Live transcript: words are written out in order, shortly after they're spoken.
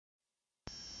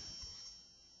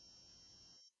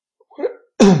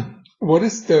What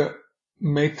is the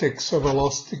matrix of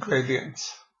velocity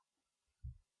gradients?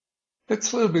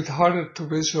 That's a little bit harder to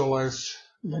visualize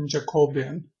than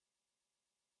Jacobian.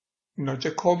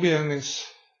 Jacobian is,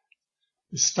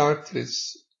 you start with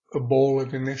a ball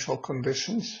at initial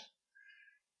conditions,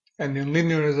 and in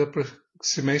linear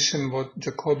approximation, what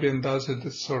Jacobian does is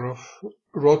it sort of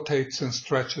rotates and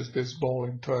stretches this ball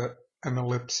into an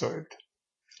ellipsoid.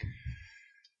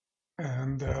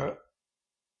 And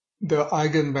the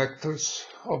eigenvectors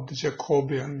of the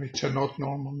Jacobian, which are not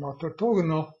normal, not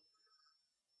orthogonal,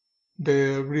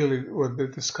 they really, what they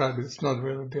describe is not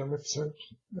really the ellipsoid.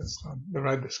 That's not the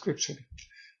right description.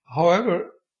 However,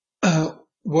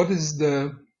 what is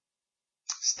the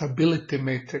stability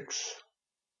matrix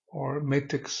or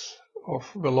matrix of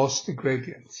velocity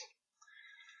gradients?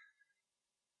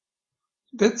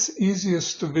 That's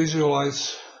easiest to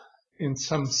visualize in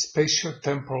some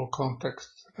spatio-temporal context.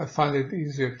 I find it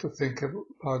easier to think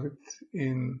about it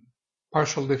in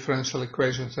partial differential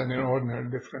equations than in ordinary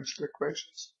differential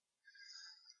equations.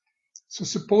 So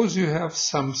suppose you have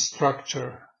some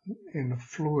structure in a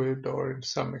fluid or in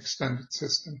some extended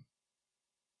system.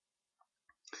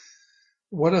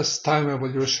 What does time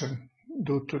evolution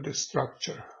do to the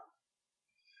structure?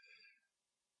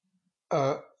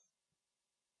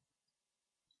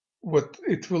 What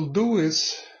it will do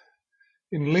is,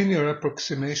 in linear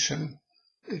approximation,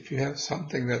 if you have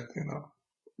something that,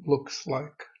 looks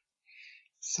like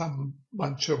some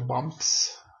bunch of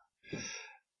bumps,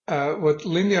 what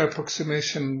linear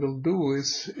approximation will do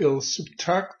is it'll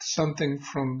subtract something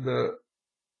from the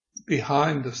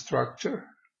behind the structure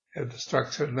as the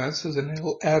structure advances, and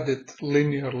it'll add it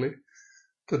linearly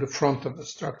to the front of the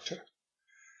structure.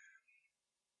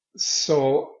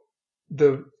 So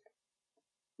the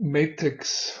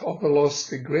matrix of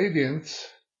velocity gradients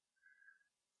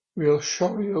will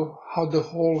show you how the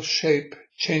whole shape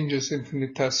changes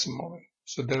infinitesimally.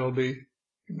 So there will be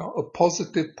a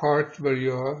positive part where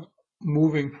you're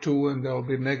moving to, and there will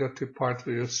be a negative part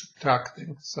where you're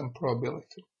subtracting some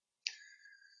probability.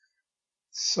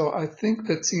 So I think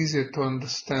that's easier to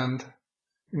understand.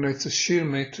 It's a shear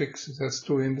matrix. It has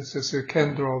two indices. You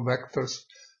can draw vectors.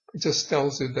 It just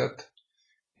tells you that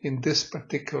in this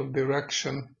particular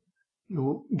direction,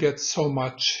 you get so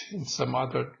much in some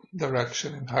other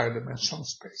direction in higher dimensional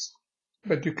space.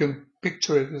 But you can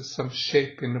picture it as some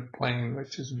shape in the plane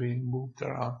which is being moved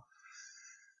around.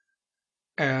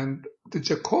 And the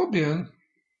Jacobian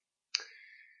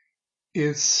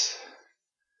is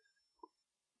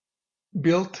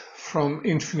built from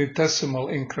infinitesimal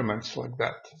increments like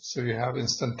that. So you have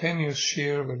instantaneous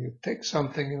shear where you take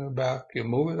something in the back, you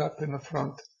move it up in the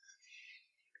front,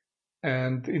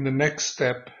 and in the next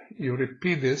step you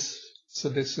repeat this. So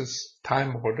this is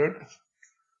time ordered.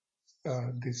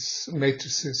 These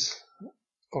matrices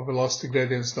of velocity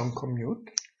gradients don't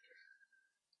commute.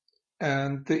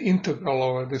 And the integral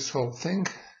over this whole thing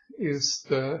is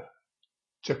the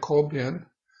Jacobian,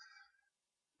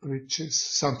 which is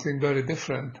something very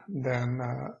different than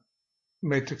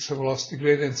matrix of velocity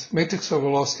gradients. Matrix of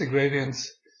velocity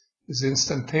gradients is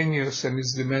instantaneous and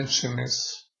its dimension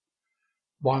is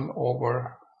 1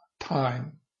 over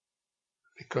time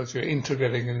because you're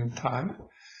integrating it in time.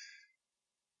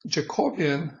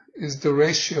 Jacobian is the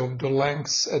ratio of the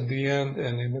lengths at the end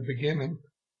and in the beginning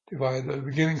divided by the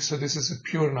beginning. So this is a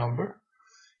pure number.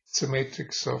 It's a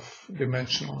matrix of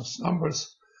dimensionless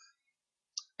numbers.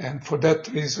 And for that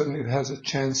reason, it has a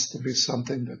chance to be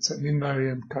something that's an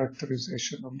invariant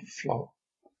characterization of the flow.